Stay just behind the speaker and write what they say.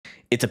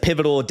It's a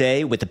pivotal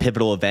day with a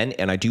pivotal event,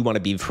 and I do want to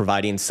be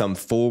providing some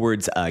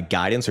forwards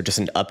guidance or just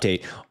an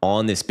update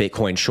on this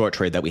Bitcoin short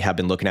trade that we have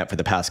been looking at for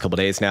the past couple of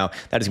days now.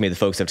 That is going to be the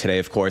focus of today,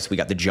 of course. We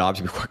got the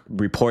jobs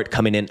report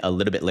coming in a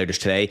little bit later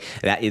today.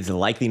 That is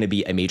likely to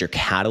be a major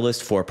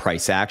catalyst for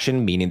price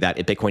action, meaning that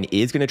if Bitcoin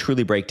is going to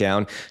truly break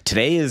down,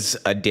 today is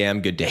a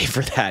damn good day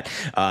for that,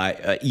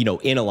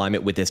 in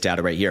alignment with this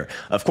data right here.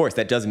 Of course,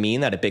 that does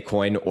mean that if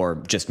Bitcoin or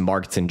just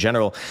markets in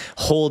general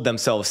hold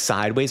themselves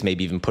sideways,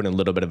 maybe even put in a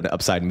little bit of an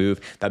upside move,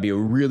 that'd be a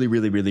really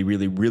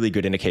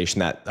good indication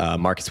that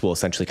markets will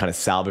essentially kind of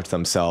salvage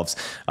themselves.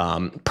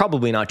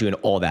 Probably not doing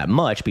all that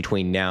much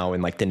between now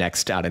and like the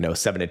next, 7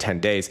 to 10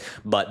 days,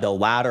 but the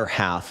latter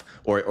half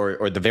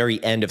or the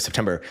very end of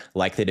September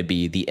likely to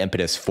be the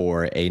impetus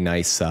for a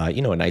nice, a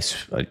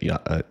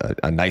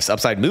nice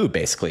upside move,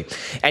 basically.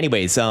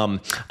 Anyways,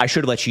 I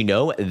should let you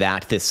know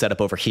that this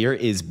setup over here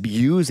is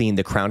using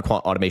the Krown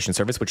Quant automation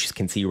service, which you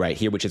can see right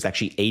here, which is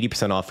actually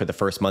 80% off for the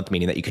first month,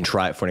 meaning that you can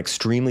try it for an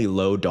extremely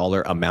low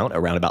dollar amount,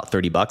 around about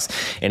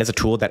 $30. And it's a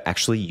tool that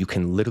actually you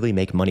can literally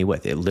make money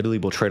with. It literally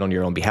will trade on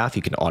your own behalf.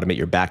 You can automate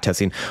your back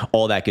testing,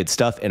 all that good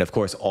stuff. And of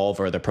course, all of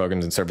our other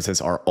programs and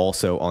services are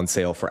also on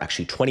sale for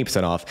actually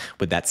 20% off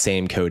with that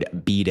same code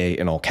BDAY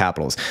in all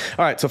capitals.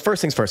 All right, so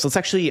first things first, let's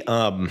actually,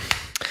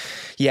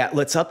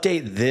 let's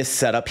update this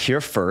setup here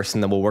first,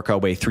 and then we'll work our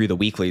way through the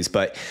weeklies.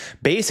 But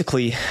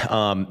basically,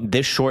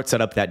 this short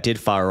setup that did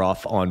fire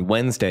off on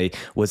Wednesday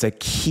was a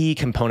key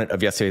component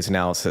of yesterday's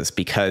analysis,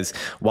 because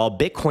while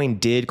Bitcoin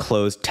did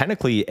close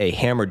technically a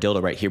hammer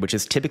dildo right here, which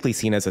is typically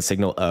seen as a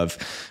signal of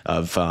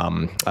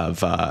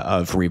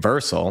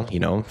reversal.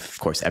 Of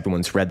course,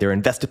 everyone's read their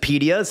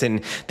Investopedias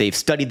and they've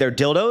studied their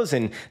dildos,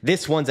 and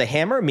this one's a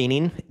hammer,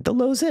 meaning the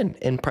low's in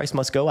and price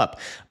must go up.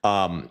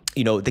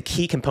 The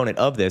key component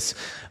of this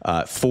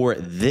for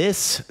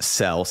this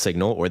sell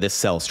signal, or this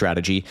sell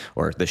strategy,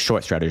 or the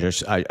short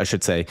strategy, I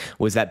should say,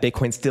 was that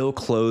Bitcoin still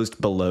closed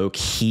below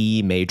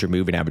key major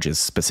moving averages,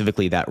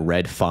 specifically that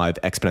red 5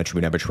 exponential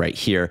moving average right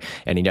here.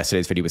 And in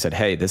yesterday's video, we said,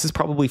 hey, this is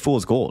probably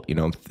fool's gold.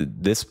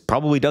 This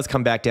probably does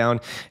come back down.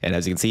 And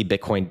as you can see,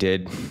 Bitcoin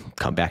did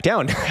come back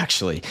down,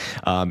 actually.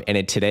 And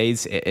in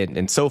today's,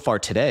 and so far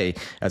today,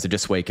 as I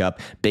just wake up,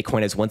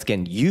 Bitcoin has once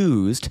again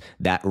used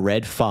that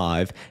red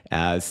 5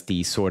 as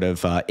the sort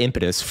of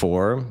impetus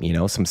for,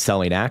 some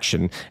selling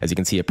action. As you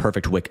can see, a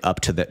perfect wick up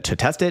to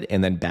test it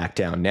and then back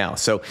down now.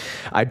 So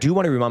I do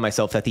want to remind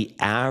myself that the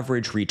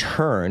average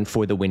return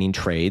for the winning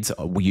trades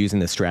using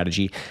this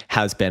strategy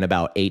has been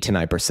about 8 to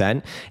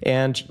 9%.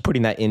 And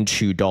putting that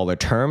into dollar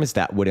terms,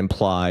 that would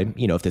imply,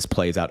 if this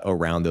plays out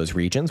around those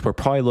regions, we're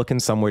probably looking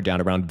somewhere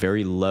down around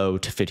very low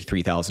to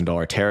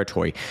 $53,000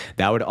 territory.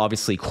 That would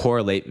obviously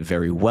correlate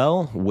very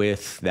well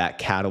with that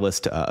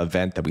catalyst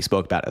event that we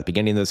spoke about at the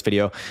beginning of this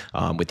video,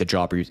 with the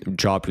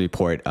job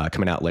report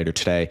coming out later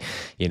today.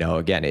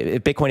 Again,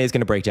 if Bitcoin is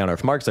going to break down, or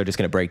if markets are just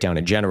going to break down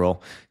in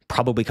general,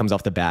 probably comes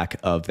off the back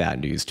of that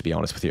news, to be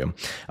honest with you.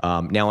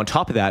 Now, on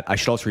top of that, I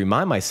should also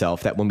remind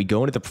myself that when we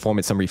go into the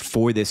performance summary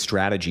for this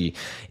strategy,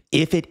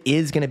 if it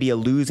is going to be a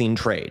losing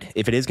trade,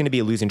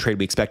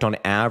 we expect on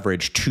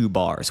average 2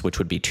 bars, which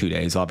would be 2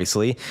 days,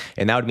 obviously,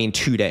 and that would mean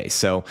 2 days.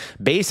 So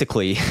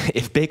basically,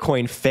 if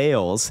Bitcoin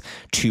fails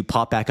to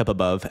pop back up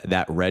above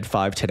that red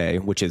 5 today,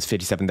 which is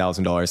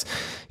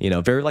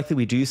 $57,000, very likely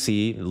we do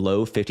see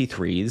low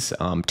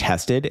 53s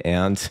tested.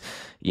 And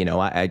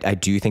I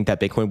do think that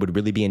Bitcoin would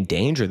really be in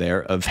danger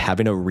there of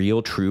having a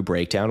real true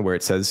breakdown where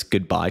it says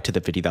goodbye to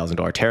the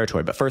 $50,000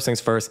 territory. But first things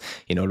first,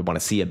 we want to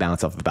see a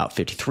bounce off of about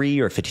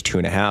 53 or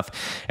 52.5,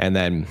 and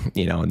then,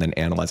 and then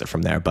analyze it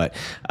from there. But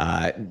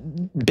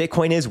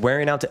Bitcoin is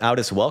wearing out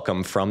its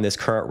welcome from this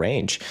current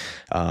range,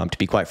 to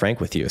be quite frank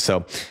with you.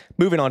 So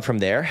moving on from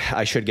there,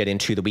 I should get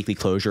into the weekly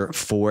closure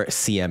for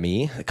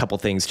CME. A couple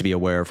things to be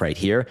aware of right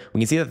here.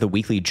 We can see that the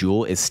weekly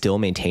jewel is still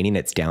maintaining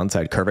its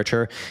downside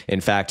curvature.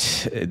 In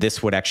fact,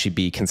 this would actually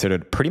be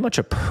considered pretty much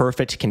a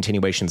perfect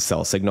continuation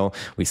sell signal.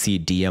 We see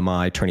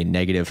DMI turning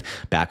negative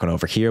back on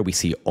over here. We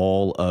see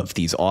all of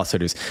these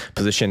oscillators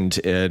positioned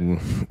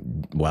in,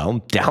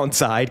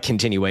 downside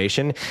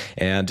continuation.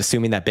 And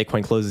assuming that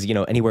Bitcoin closes,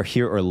 anywhere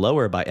here or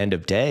lower by end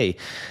of day,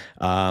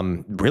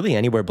 really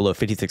anywhere below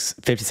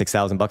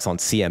 $56,000 on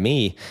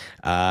CME,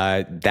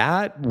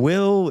 that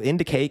will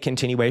indicate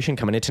continuation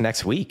coming into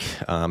next week.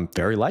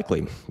 Very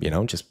likely,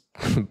 just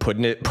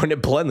putting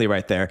it bluntly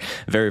right there.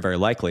 Very, very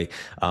likely.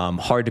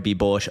 Hard to be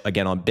bullish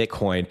again on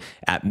Bitcoin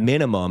at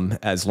minimum,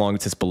 as long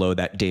as it's below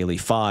that daily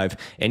 5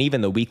 and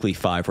even the weekly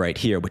 5 right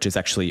here, which is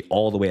actually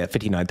all the way at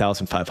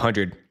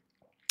 59,500.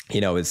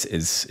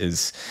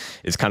 Is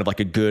kind of like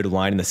a good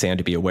line in the sand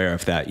to be aware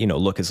of that.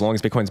 Look, as long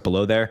as Bitcoin's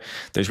below there,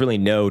 there's really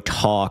no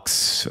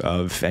talks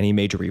of any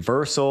major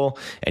reversal,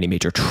 any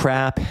major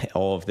trap,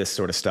 all of this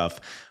sort of stuff.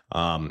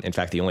 In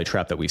fact, the only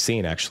trap that we've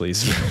seen actually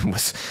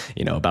was,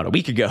 about a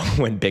week ago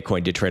when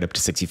Bitcoin did trade up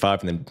to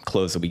 65 and then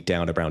closed the week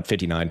down around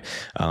 59.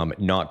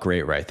 Not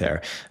great right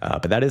there.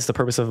 But that is the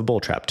purpose of a bull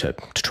trap, to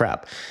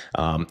trap.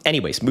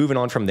 Anyways, moving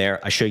on from there,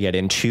 I should get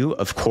into,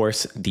 of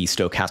course, the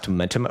stochastic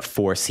momentum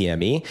for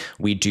CME.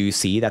 We do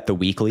see that the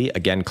weekly,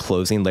 again,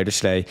 closing later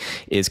today,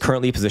 is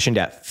currently positioned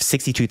at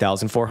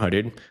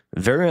 62,400.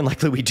 Very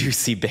unlikely we do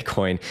see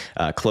Bitcoin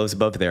close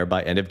above there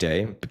by end of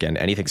day. Again,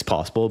 anything's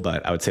possible,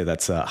 but I would say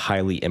that's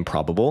highly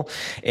improbable.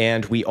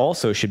 And we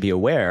also should be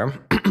aware,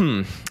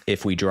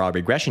 if we draw a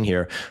regression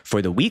here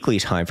for the weekly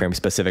time frame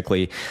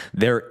specifically,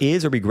 there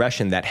is a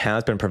regression that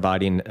has been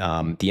providing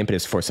the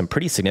impetus for some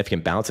pretty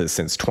significant bounces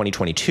since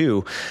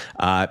 2022.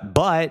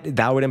 But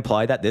that would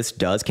imply that this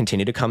does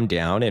continue to come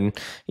down, and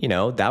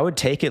that would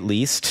take at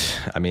least,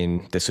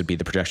 this would be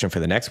the projection for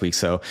the next week,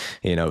 so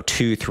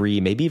 2,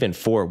 3, maybe even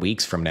 4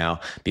 weeks from now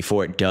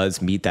before it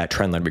does meet that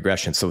trendline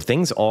regression. So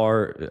things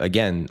are,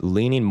 again,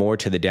 leaning more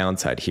to the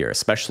downside here,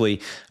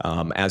 especially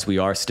as we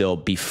are still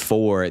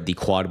before the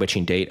quad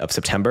witching date of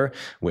September,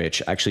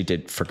 which I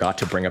actually forgot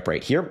to bring up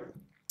right here.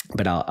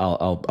 But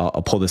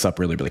I'll pull this up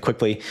really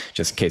quickly,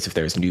 just in case if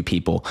there's new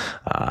people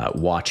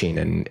watching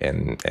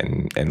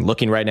and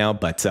looking right now.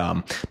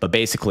 But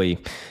basically,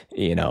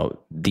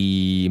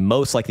 the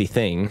most likely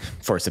thing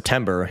for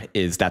September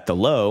is that the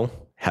low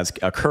has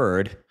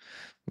occurred,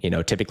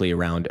 typically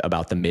around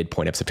about the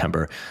midpoint of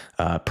September,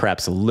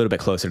 perhaps a little bit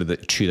closer to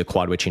the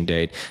quad witching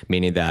date,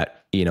 meaning that,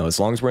 as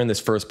long as we're in this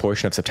first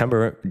portion of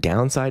September,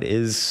 downside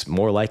is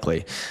more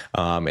likely.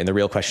 And the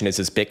real question is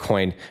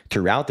Bitcoin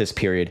throughout this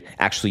period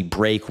actually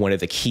break one of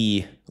the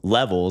key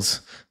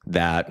levels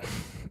that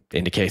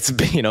indicates,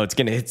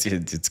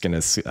 it's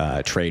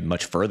gonna trade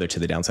much further to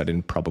the downside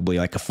and probably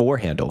like a 4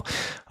 handle.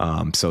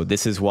 So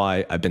this is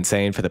why I've been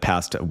saying for the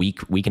past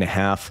week and a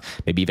half,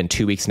 maybe even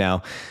 2 weeks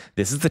now,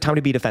 this is the time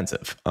to be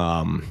defensive.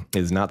 It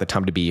is not the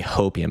time to be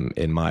hopium,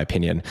 in my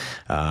opinion.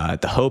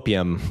 The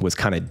hopium was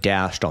kind of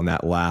dashed on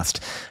that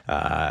last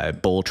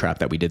bull trap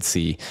that we did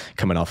see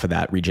coming off of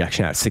that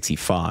rejection at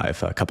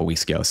 65 a couple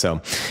weeks ago.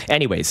 So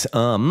anyways,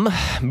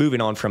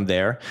 moving on from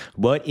there,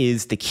 what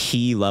is the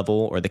key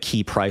level or the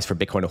key price for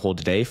Bitcoin to hold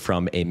today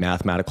from a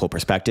mathematical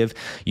perspective?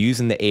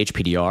 Using the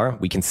HPDR,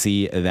 we can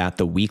see that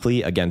the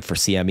weekly, again for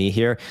CME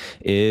here,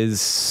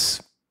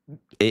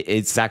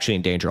 it's actually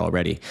in danger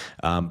already,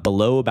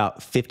 below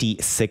about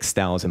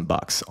 56,000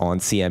 bucks on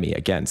CME.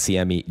 Again,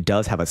 CME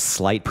does have a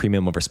slight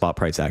premium over spot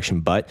price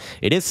action, but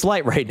it is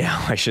slight right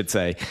now, I should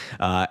say.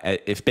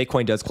 If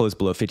Bitcoin does close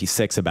below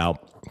 56,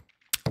 about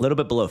a little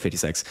bit below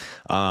 56,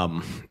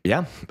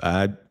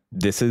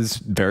 this is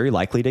very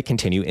likely to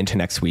continue into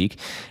next week,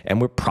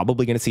 and we're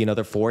probably going to see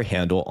another 4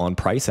 handle on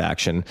price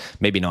action.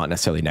 Maybe not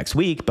necessarily next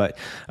week, but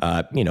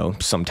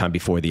sometime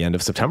before the end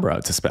of September, I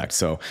would suspect.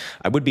 So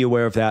I would be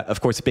aware of that. Of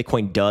course, if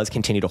Bitcoin does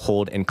continue to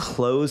hold and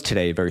close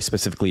today, very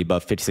specifically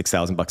above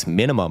 56,000 bucks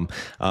minimum,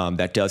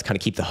 that does kind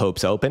of keep the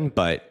hopes open.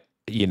 But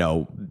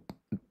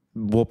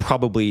we'll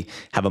probably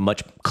have a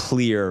much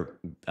clear,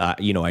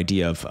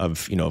 idea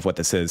of what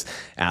this is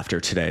after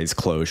today's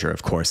closure,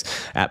 of course,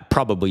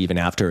 probably even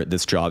after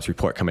this jobs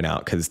report coming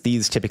out, because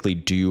these typically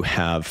do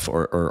have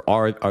or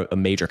are a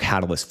major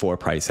catalyst for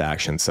price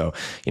action. So,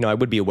 I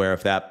would be aware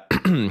of that.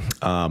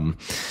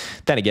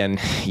 Then again,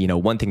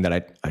 one thing that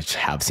I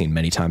have seen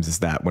many times is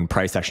that when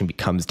price action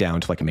comes down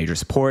to like a major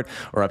support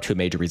or up to a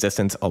major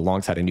resistance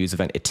alongside a news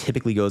event, it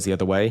typically goes the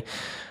other way.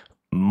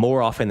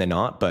 More often than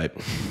not, but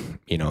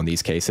in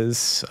these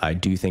cases, I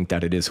do think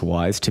that it is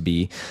wise to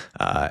be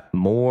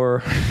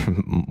more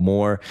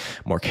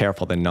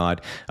careful than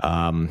not.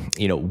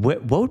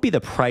 What would be the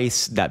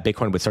price that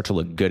Bitcoin would start to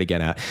look good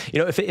again at?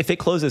 If it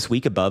closed this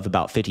week above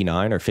about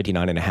 59 or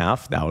 59 and a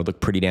half, that would look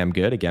pretty damn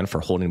good again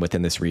for holding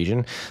within this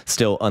region.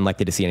 Still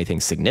unlikely to see anything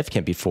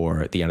significant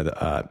before the end of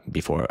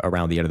the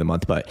around the end of the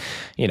month, but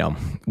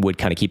would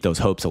kind of keep those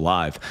hopes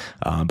alive.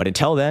 But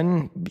until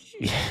then,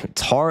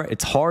 it's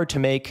hard to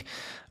make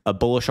a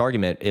bullish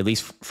argument, at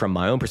least from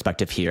my own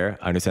perspective here.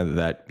 I understand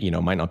that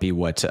might not be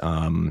what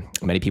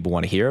many people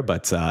want to hear,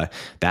 but that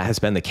has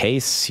been the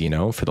case,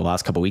 for the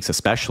last couple of weeks,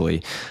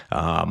 especially.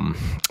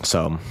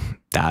 So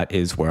that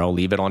is where I'll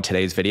leave it on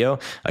today's video.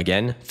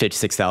 Again,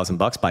 56,000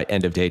 bucks by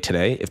end of day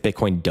today. If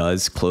Bitcoin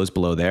does close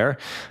below there,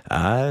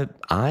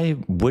 I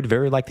would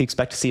very likely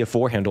expect to see a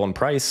 4 handle on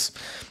price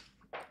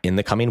in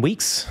the coming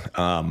weeks.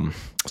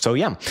 So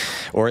yeah,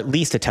 or at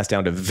least a test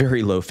down to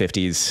very low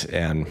 50s,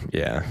 and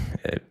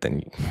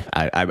then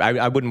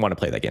I wouldn't want to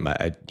play that game.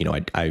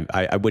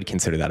 I would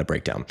consider that a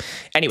breakdown.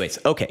 Anyways,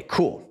 okay,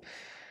 cool.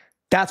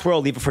 That's where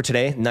I'll leave it for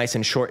today. Nice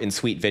and short and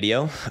sweet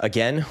video.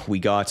 Again, we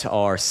got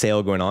our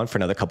sale going on for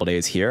another couple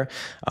days here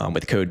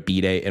with code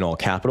BDAY in all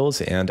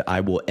capitals, and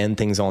I will end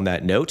things on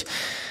that note.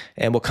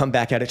 And we'll come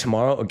back at it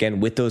tomorrow, again,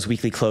 with those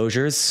weekly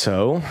closures.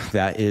 So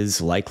that is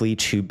likely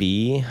to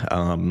be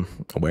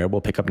where we'll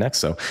pick up next.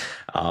 So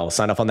I'll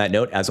sign off on that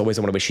note. As always,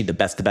 I want to wish you the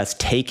best.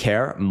 Take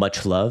care,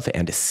 much love,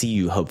 and see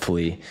you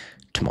hopefully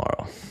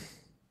tomorrow.